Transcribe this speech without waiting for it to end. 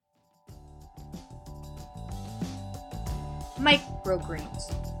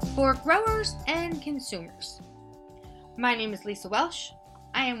microgreens for growers and consumers. My name is Lisa Welsh.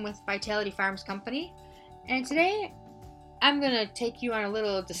 I am with Vitality Farms Company, and today I'm going to take you on a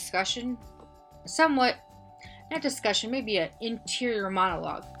little discussion, maybe an interior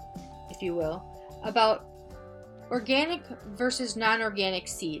monologue, if you will, about organic versus non-organic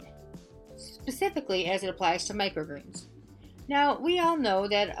seed, specifically as it applies to microgreens. Now, we all know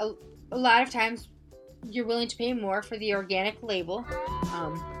that a lot of times you're willing to pay more for the organic label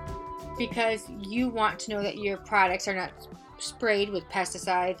because you want to know that your products are not sprayed with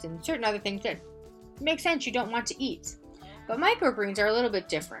pesticides and certain other things that make sense you don't want to eat. But microgreens are a little bit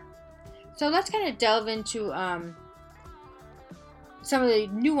different. So let's kind of delve into some of the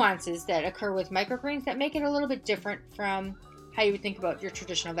nuances that occur with microgreens that make it a little bit different from how you would think about your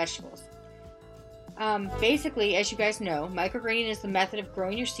traditional vegetables. Basically, as you guys know, microgreening is the method of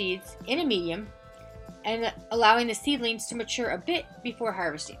growing your seeds in a medium and allowing the seedlings to mature a bit before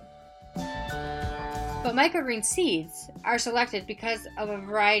harvesting. But microgreen seeds are selected because of a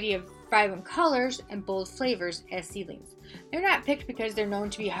variety of vibrant colors and bold flavors as seedlings. They're not picked because they're known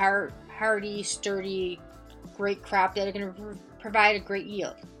to be hardy, sturdy, great crop that are going to provide a great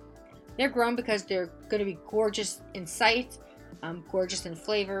yield. They're grown because they're going to be gorgeous in sight, gorgeous in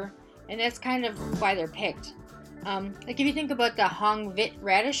flavor, and that's kind of why they're picked. Like if you think about the Hong Vit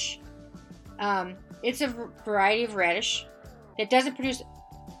radish, it's a variety of radish that doesn't produce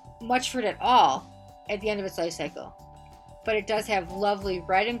much fruit at all at the end of its life cycle. But it does have lovely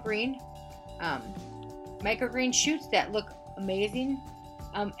red and green microgreen shoots that look amazing,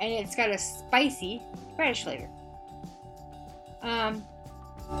 and it's got a spicy radish flavor.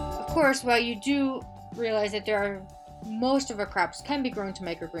 Of course, while you do realize that most of our crops can be grown to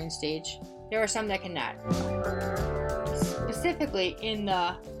microgreen stage, there are some that cannot. Specifically in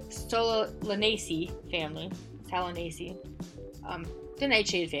the Solanaceae family, the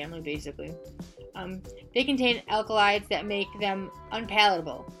nightshade family basically. They contain alkaloids that make them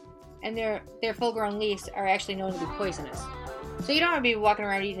unpalatable, and their full-grown leaves are actually known to be poisonous. So you don't want to be walking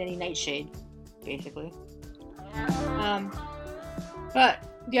around eating any nightshade, basically. But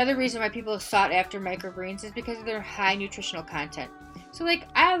the other reason why people sought after microgreens is because of their high nutritional content. So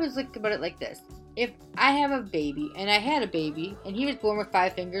I always look about it like this. If I have a baby, and I had a baby, and he was born with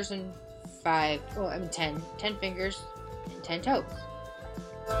 5 fingers and 10 fingers and 10 toes.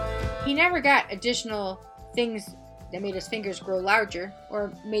 He never got additional things that made his fingers grow larger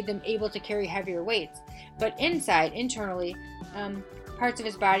or made them able to carry heavier weights. But internally, parts of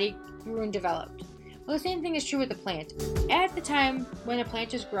his body grew and developed. Well, the same thing is true with the plant. At the time when a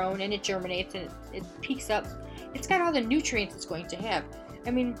plant is grown and it germinates and it peaks up, it's got all the nutrients it's going to have.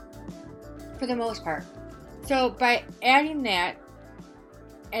 I mean, for the most part. So by adding that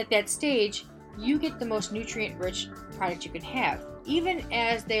at that stage, you get the most nutrient-rich product you can have, even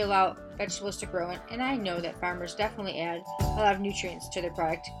as they allow vegetables to grow. And I know that farmers definitely add a lot of nutrients to their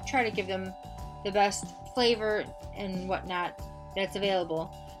product to try to give them the best flavor and whatnot that's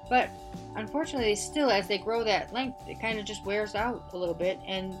available. But unfortunately, still, as they grow that length, it kind of just wears out a little bit,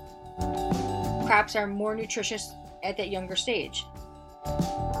 and crops are more nutritious at that younger stage.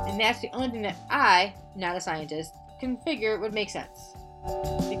 And that's the only thing that I, not a scientist, can figure would make sense.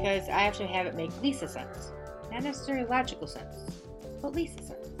 Because I have to have it make Lisa sense. Not necessarily logical sense, but Lisa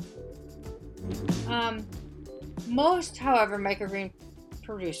sense. Most, however, microgreen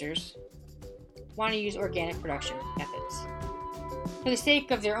producers want to use organic production methods for the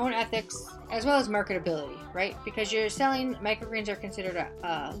sake of their own ethics as well as marketability, right? Because you're selling microgreens are considered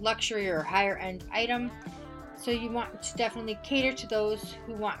a luxury or higher end item, so you want to definitely cater to those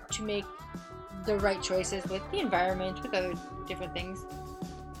who want to make the right choices with the environment, with other different things.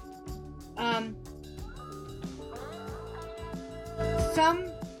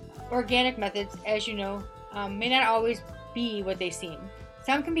 Some organic methods, as you know, may not always be what they seem.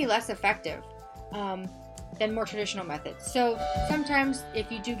 Some can be less effective than more traditional methods. So sometimes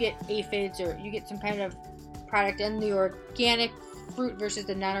if you do get aphids or you get some kind of product in the organic fruit versus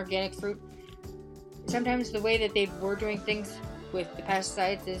the non-organic fruit, sometimes the way that they were doing things with the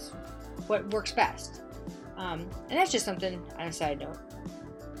pesticides is what works best. And that's just something on a side note.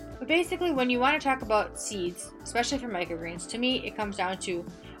 But basically, when you want to talk about seeds, especially for microgreens, to me it comes down to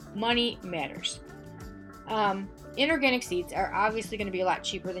money matters. Inorganic seeds are obviously going to be a lot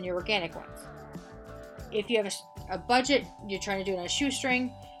cheaper than your organic ones. If you have a budget, you're trying to do it on a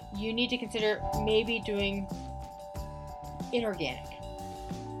shoestring, you need to consider maybe doing inorganic,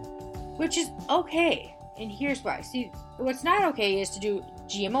 which is okay. And here's why. See, what's not okay is to do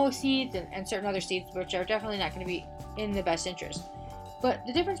GMO seeds and certain other seeds, which are definitely not going to be in the best interest. But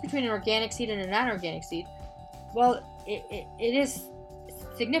the difference between an organic seed and a non-organic seed, well, it is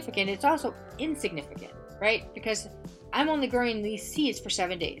significant. It's also insignificant, right? Because I'm only growing these seeds for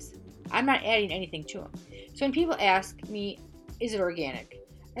 7 days. I'm not adding anything to them. So when people ask me, is it organic?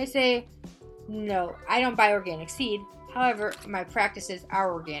 I say, no, I don't buy organic seed. However, my practices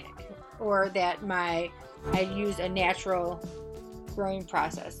are organic, or that I use a natural growing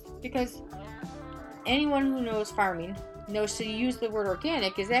process. Because anyone who knows farming knows to use the word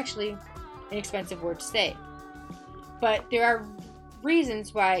organic is actually an expensive word to say. But there are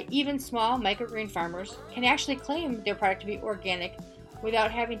reasons why even small microgreen farmers can actually claim their product to be organic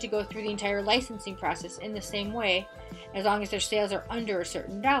without having to go through the entire licensing process in the same way, as long as their sales are under a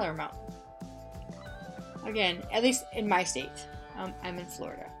certain dollar amount. Again, at least in my state. I'm in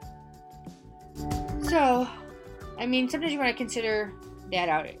Florida. So, I mean, sometimes you want to consider that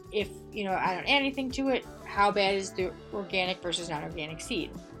out. If, I don't add anything to it, how bad is the organic versus non-organic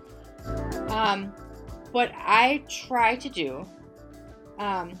seed? What I try to do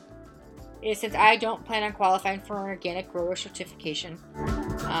is, since I don't plan on qualifying for an organic grower certification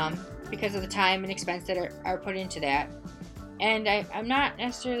because of the time and expense that are put into that, and I'm not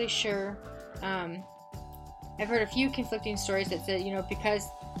necessarily sure. I've heard a few conflicting stories that say, because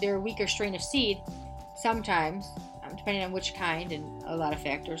they're a weaker strain of seed, sometimes, depending on which kind and a lot of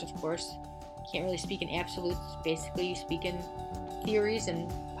factors, of course, can't really speak in absolutes. Basically, you speak in theories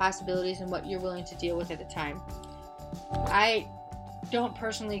and possibilities and what you're willing to deal with at the time. I don't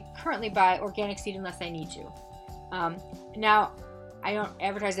personally currently buy organic seed unless I need to. Now, I don't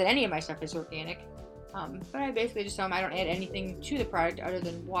advertise that any of my stuff is organic, but I basically just tell them I don't add anything to the product other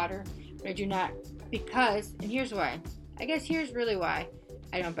than water. But I do not, because, and here's why. I guess here's really why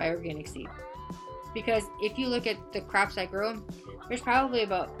I don't buy organic seed. Because if you look at the crops I grow, there's probably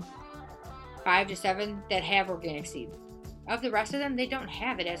about 5 to 7 that have organic seed. Of the rest of them, they don't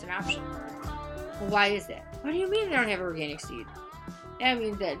have it as an option. Well, why is that? What do you mean they don't have organic seed? That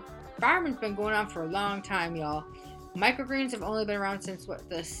means that farming's been going on for a long time, y'all. Microgreens have only been around since,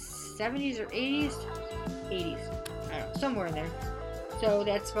 the 70s or 80s? 80s. I don't know, somewhere in there. So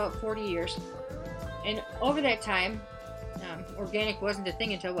that's about 40 years. And over that time, organic wasn't a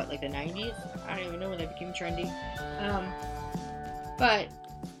thing until, the 90s? I don't even know when that became trendy.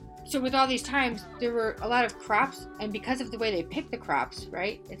 So with all these times, there were a lot of crops, and because of the way they pick the crops,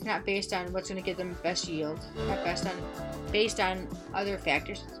 right? It's not based on what's going to give them best yields. It's not based on other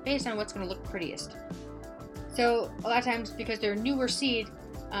factors. It's based on what's going to look prettiest. So a lot of times, because they're newer seed,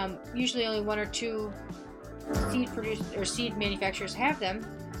 usually only 1 or 2 seed manufacturers have them.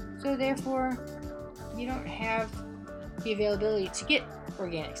 So therefore, you don't have the availability to get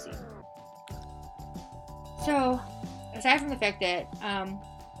organic seed. So, aside from the fact that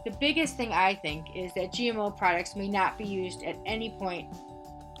the biggest thing I think is that GMO products may not be used at any point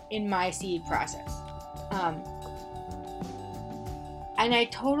in my seed process. And I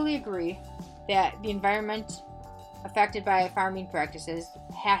totally agree that the environment affected by farming practices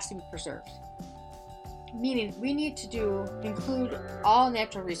has to be preserved. Meaning, we need to include all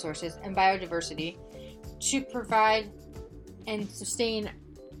natural resources and biodiversity to provide and sustain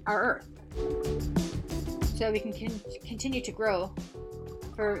our earth, so we can continue to grow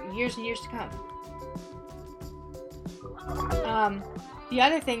for years and years to come. The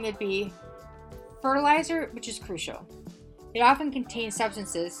other thing would be fertilizer, which is crucial. It often contains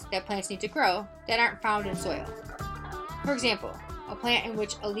substances that plants need to grow that aren't found in soil. For example, a plant in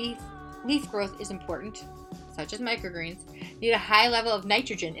which a leaf growth is important, such as microgreens, need a high level of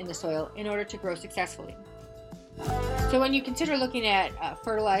nitrogen in the soil in order to grow successfully. So when you consider looking at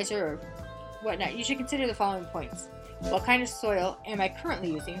fertilizer or whatnot, you should consider the following points. What kind of soil am I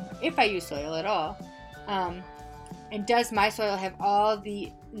currently using, if I use soil at all? And does my soil have all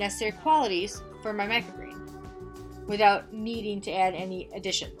the necessary qualities for my microgreen without needing to add any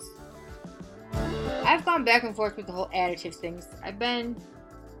additions? I've gone back and forth with the whole additives things. I've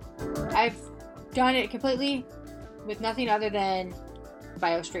done it completely with nothing other than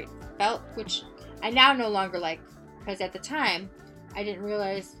BioStraight felt, which I now no longer like, because at the time I didn't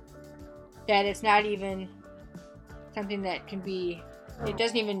realize that it's not even something that can be, it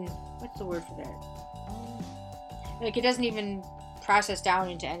doesn't even, what's the word for that? It doesn't even process down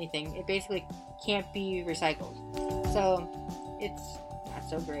into anything. It basically can't be recycled. So it's not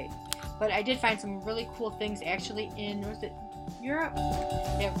so great. But I did find some really cool things actually in, was it Europe?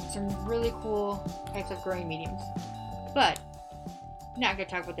 They have some really cool types of growing mediums. But I'm not going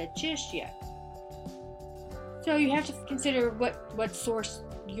to talk about that just yet. So you have to consider what source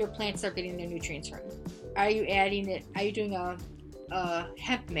your plants are getting their nutrients from. Are you adding it? Are you doing a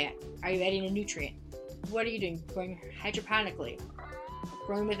hemp mat? Are you adding a nutrient? What are you doing? Growing hydroponically?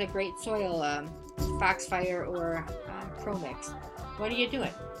 Growing with a great soil, Foxfire or Pro Mix. What are you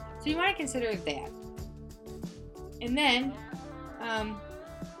doing? So you want to consider that. And then,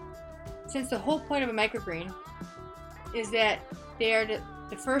 since the whole point of a microgreen is that they are the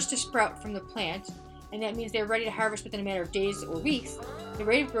first to sprout from the plant, and that means they're ready to harvest within a matter of days or weeks, the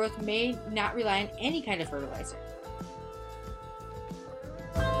rate of growth may not rely on any kind of fertilizer.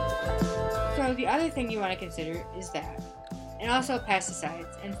 So the other thing you want to consider is that, and also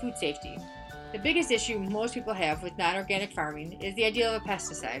pesticides and food safety. The biggest issue most people have with non-organic farming is the idea of a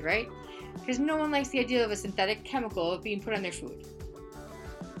pesticide, right? Because no one likes the idea of a synthetic chemical being put on their food.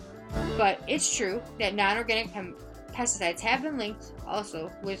 But it's true that non-organic pesticides have been linked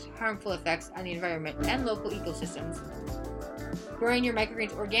also with harmful effects on the environment and local ecosystems. Growing your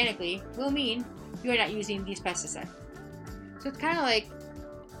microgreens organically will mean you are not using these pesticides. So it's kind of like,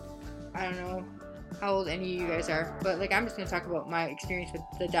 I don't know how old any of you guys are, but like I'm just going to talk about my experience with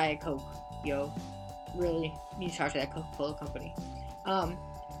the Diet Coke. Yo, really need to talk to that Coca-Cola company.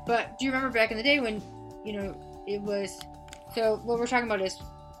 But do you remember back in the day when, it was, so what we're talking about is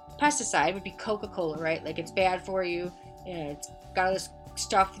pesticide would be Coca-Cola, right? Like it's bad for you, and it's got all this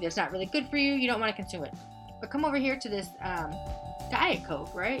stuff that's not really good for you, you don't want to consume it. But come over here to this Diet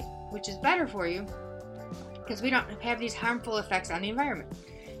Coke, right? Which is better for you, because we don't have these harmful effects on the environment,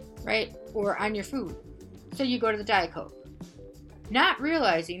 right? Or on your food. So you go to the Diet Coke. Not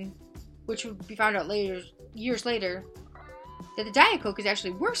realizing, which would be found out later, years later, that the Diet Coke is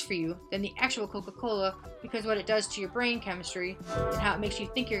actually worse for you than the actual Coca-Cola, because what it does to your brain chemistry and how it makes you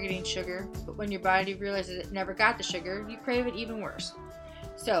think you're getting sugar, but when your body realizes it never got the sugar, you crave it even worse.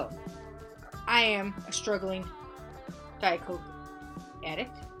 So, I am a struggling Diet Coke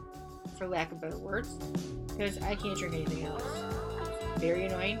addict, for lack of better words, because I can't drink anything else. It's very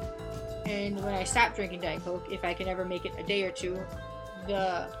annoying. And when I stop drinking Diet Coke, if I can ever make it a day or two,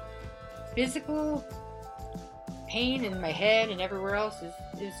 the physical pain in my head and everywhere else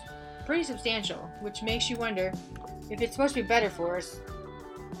is pretty substantial, which makes you wonder, if it's supposed to be better for us,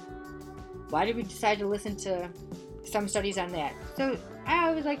 why did we decide to listen to some studies on that? So I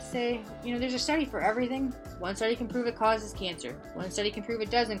always like to say, there's a study for everything. One study can prove it causes cancer. One study can prove it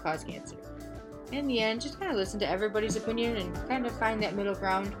doesn't cause cancer. In the end, just kind of listen to everybody's opinion and kind of find that middle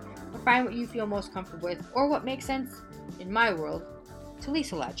ground, or find what you feel most comfortable with, or what makes sense, in my world, to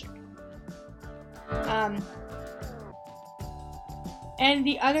Lisa logic. And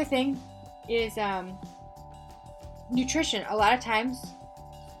the other thing is nutrition. A lot of times,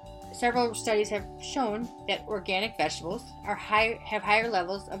 several studies have shown that organic vegetables have higher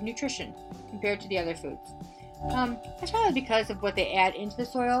levels of nutrition compared to the other foods. That's probably because of what they add into the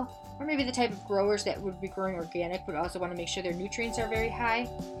soil, or maybe the type of growers that would be growing organic would also want to make sure their nutrients are very high.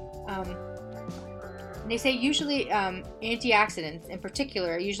 And they say usually antioxidants in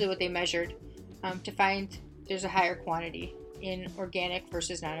particular are usually what they measured to find there's a higher quantity in organic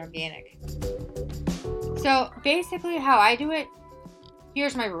versus non-organic. So basically how I do it,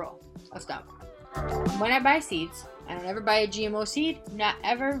 here's my rule of thumb. When I buy seeds, I don't ever buy a GMO seed,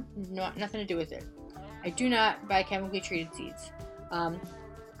 nothing to do with it. I do not buy chemically treated seeds,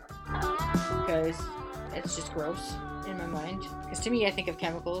 because that's just gross in my mind. Because to me, I think of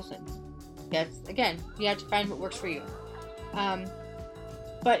chemicals, and that's, again, you have to find what works for you.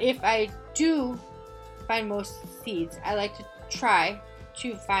 But if I do find most seeds, I like to try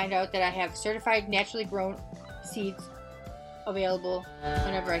to find out that I have certified naturally grown seeds available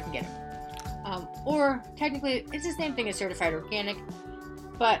whenever I can get them. Or technically, it's the same thing as certified organic,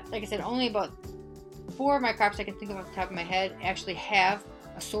 but like I said, only about 4 of my crops I can think of off the top of my head actually have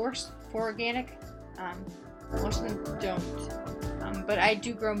a source for organic. Most of them don't. But I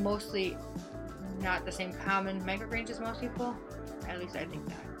do grow mostly not the same common microgreens as most people. At least I think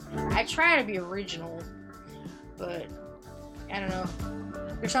that. I try to be original, but I don't know.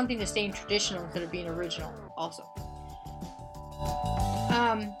 There's something to staying traditional instead of being original also.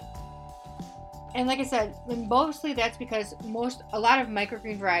 And like I said, mostly that's because a lot of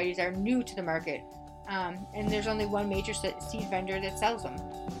microgreen varieties are new to the market. And there's only one major seed vendor that sells them.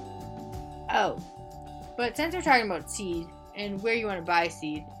 Oh, but since we're talking about seed and where you want to buy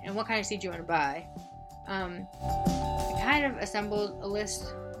seed and what kind of seed you want to buy, I kind of assembled a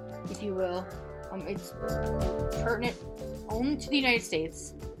list, if you will. It's pertinent only to the United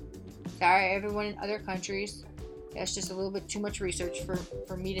States. Sorry, everyone in other countries. That's just a little bit too much research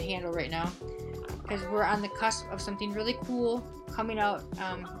for me to handle right now, because we're on the cusp of something really cool coming out.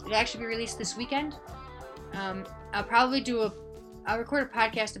 It'll actually be released this weekend. I'll probably I'll record a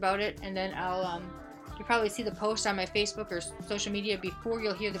podcast about it, and then you'll probably see the post on my Facebook or social media before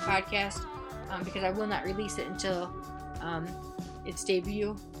you'll hear the podcast, because I will not release it until its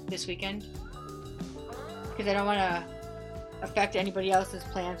debut this weekend, because I don't want to affect anybody else's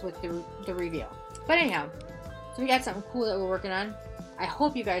plans with the reveal. But anyhow, so we got something cool that we're working on. I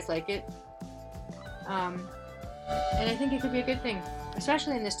hope you guys like it. And I think it could be a good thing,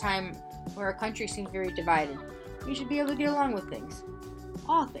 especially in this time where our country seems very divided. We should be able to get along with things.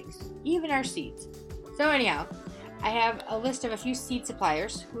 All things, even our seeds. So anyhow, I have a list of a few seed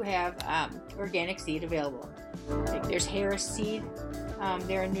suppliers who have organic seed available. Like there's Harris Seed,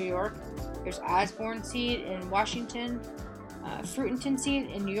 they're in New York. There's Osborne Seed in Washington. Fruitington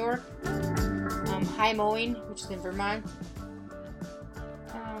Seed in New York. High Mowing, which is in Vermont.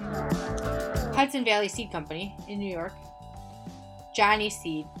 Hudson Valley Seed Company in New York. Johnny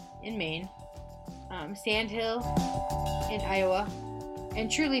Seed in Maine. Sandhill in Iowa. And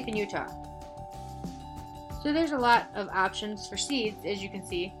True Leaf in Utah. So there's a lot of options for seeds, as you can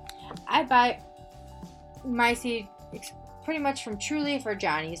see. I buy my seed pretty much from True Leaf or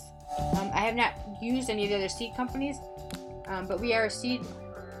Johnny's. I have not used any of the other seed companies, but we are a seed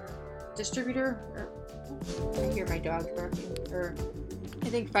distributor. I hear my dogs barking, or I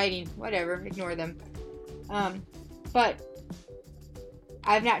think fighting, whatever, ignore them. But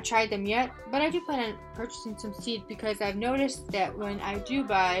I've not tried them yet, but I do plan on purchasing some seed because I've noticed that when I do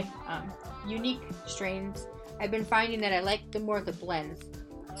buy unique strains, I've been finding that I like the more the blends.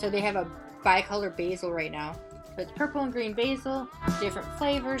 So they have a bicolor basil right now. So it's purple and green basil, different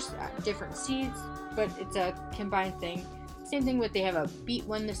flavors, different seeds, but it's a combined thing. Same thing with, they have a beet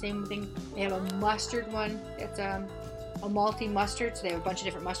one, the same thing. They have a mustard one. It's a multi-mustard, so they have a bunch of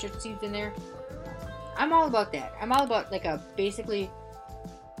different mustard seeds in there. I'm all about that. I'm all about like a basically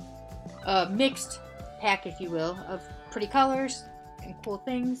a mixed pack, if you will, of pretty colors and cool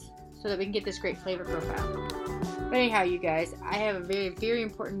things so that we can get this great flavor profile. But anyhow, you guys, I have a very, very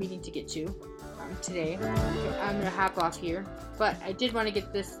important meeting to get to today. So I'm going to hop off here. But I did want to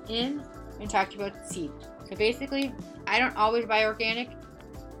get this in and talk to you about the seed. So basically, I don't always buy organic.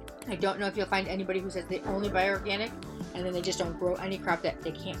 I don't know if you'll find anybody who says they only buy organic and then they just don't grow any crop that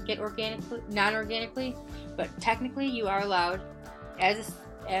they can't get non-organically. But technically, you are allowed, as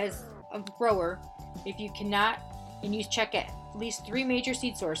a grower, if you cannot, and you check at least 3 major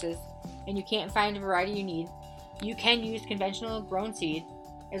seed sources and you can't find the variety you need, you can use conventional grown seed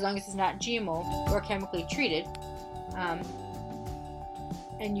as long as it's not GMO or chemically treated,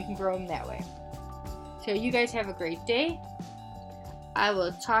 and you can grow them that way. So you guys have a great day. I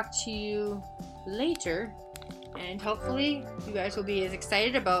will talk to you later, and hopefully you guys will be as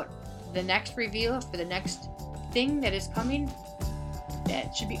excited about the next reveal for the next thing that is coming.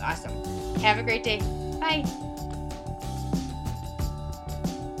 That should be awesome. Have a great day. Bye.